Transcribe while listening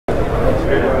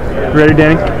Ready,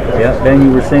 Danny? Yeah, Danny,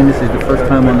 you were saying this is the first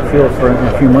time on the field for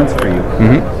a few months for you.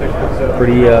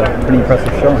 Pretty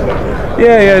impressive showing.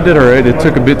 Yeah, I did all right. It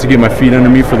took a bit to get my feet under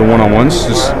me for the one-on-ones,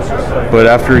 but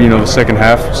after the second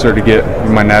half, started to get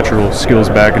my natural skills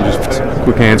back and just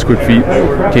quick hands, quick feet.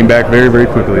 Came back very, very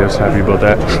quickly. I was happy about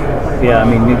that. Yeah, I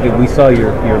mean, we saw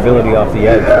your ability off the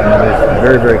edge. I mean, it was a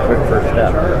very, very quick first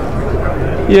step.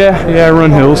 Yeah, I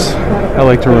run hills. I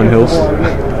like to run hills.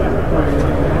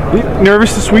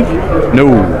 Nervous this week?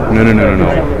 No.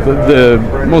 The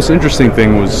most interesting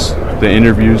thing was the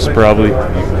interviews, probably,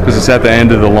 because it's at the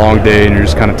end of the long day and you're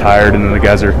just kind of tired, and then the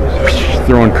guys are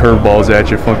throwing curveballs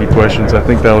at you, funky questions. I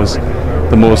think that was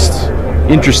the most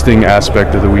interesting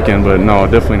aspect of the weekend, but no,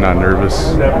 definitely not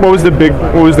nervous. What was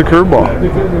the curveball?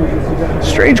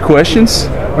 Strange questions.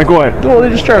 Like what? Well, they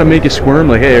just try to make you squirm,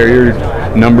 like, hey, are your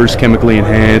numbers chemically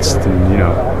enhanced, and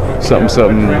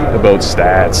something about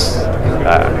stats.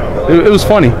 It was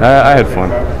funny. I had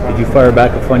fun. Did you fire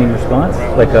back a funny response,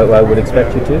 like I would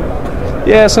expect you to?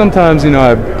 Yeah, sometimes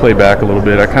I play back a little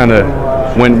bit. I kind of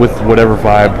went with whatever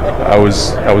vibe I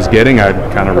was getting. I'd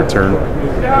kind of return.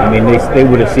 I mean, they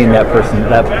would have seen that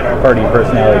part of your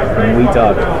personality when we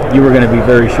talked. You were going to be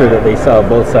very sure that they saw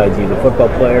both sides, you, the football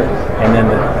player and then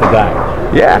the guy.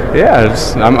 Yeah.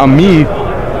 I'm me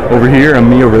over here. I'm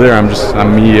me over there. I'm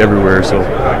me everywhere. So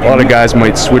a lot of guys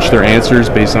might switch their answers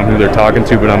based on who they're talking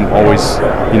to, but I'm always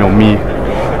me.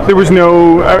 There was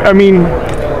no. I mean,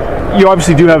 you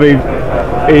obviously do have a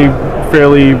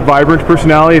fairly vibrant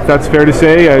personality, if that's fair to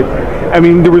say. I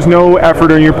mean, there was no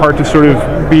effort on your part to sort of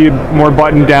be more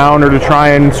buttoned down or to try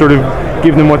and sort of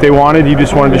give them what they wanted. You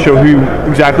just wanted to show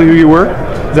exactly who you were.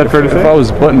 Is that fair to say? If I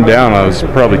was buttoned down, I was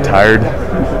probably tired,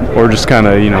 or just kind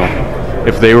of,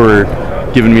 if they were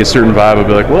giving me a certain vibe, I'd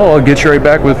be like, well, I'll get you right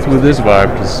back with this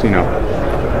vibe, because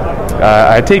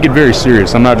I take it very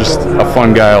serious. I'm not just a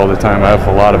fun guy all the time. I have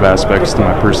a lot of aspects to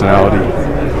my personality.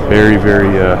 Very, very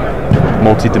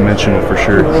multi-dimensional for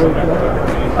sure.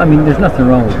 I mean, there's nothing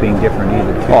wrong with being different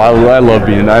either. Too. Oh, I love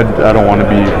being. I don't want to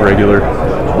be regular.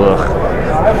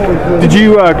 Ugh. Did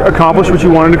you accomplish what you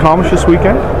wanted to accomplish this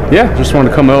weekend? Yeah, just wanted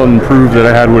to come out and prove that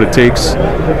I had what it takes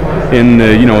in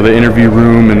the interview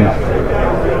room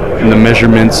and the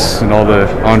measurements and all the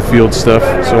on-field stuff.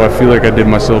 So I feel like I did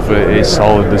myself a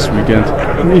solid this weekend.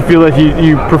 You feel like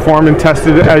you performed and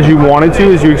tested as you wanted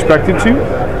to, as you expected to?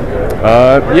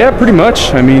 Yeah, pretty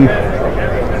much. I mean,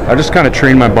 I just kind of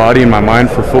trained my body and my mind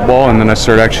for football, and then I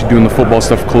started actually doing the football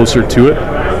stuff closer to it.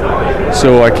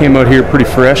 So I came out here pretty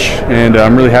fresh, and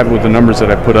I'm really happy with the numbers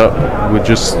that I put up with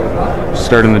just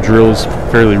starting the drills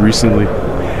fairly recently.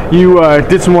 You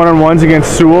did some one-on-ones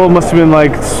against Sewell. It must have been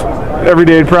like every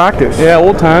day in practice. Yeah,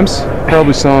 old times.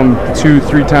 Probably saw him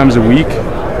 2-3 times a week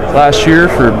last year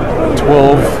for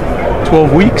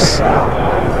 12 weeks,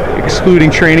 excluding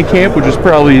training camp, which is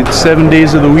probably 7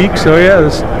 days of the week. So yeah,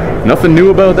 there's nothing new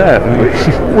about that.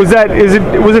 Was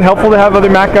it helpful to have other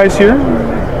MAC guys here?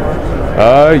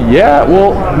 Yeah.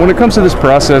 Well, when it comes to this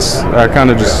process, I kind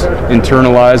of just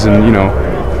internalize, and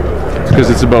because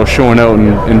it's about showing out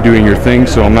and doing your thing.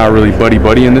 So I'm not really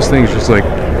buddy in this thing. It's just like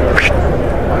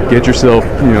get yourself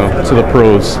to the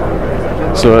pros.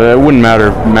 So it wouldn't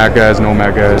matter MAC guys, no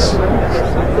MAC guys.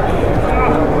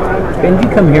 And did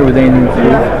you come here with anything to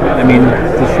do? I mean,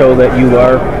 to show that you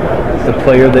are the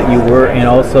player that you were, and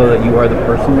also that you are the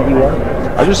person that you are?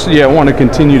 I want to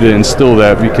continue to instill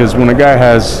that, because when a guy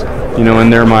has, in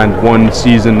their mind, one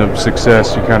season of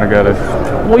success, you kind of got to,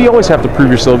 you always have to prove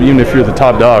yourself. Even if you're the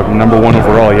top dog, number one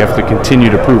overall, you have to continue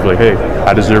to prove, like, hey,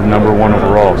 I deserve number one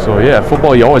overall. So yeah,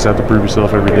 football, you always have to prove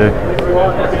yourself every day.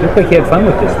 You look like you had fun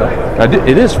with this, though.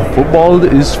 It is. Football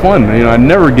is fun. I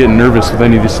never get nervous with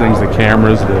any of these things, the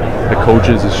cameras, the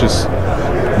coaches. It's just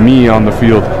me on the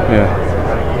field. Yeah.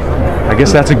 I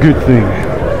guess that's a good thing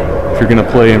if you're going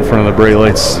to play in front of the bright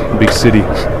lights, big city.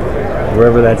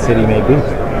 Wherever that city may be.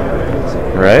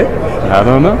 Right? I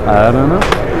don't know.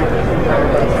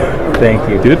 Thank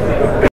you. Good.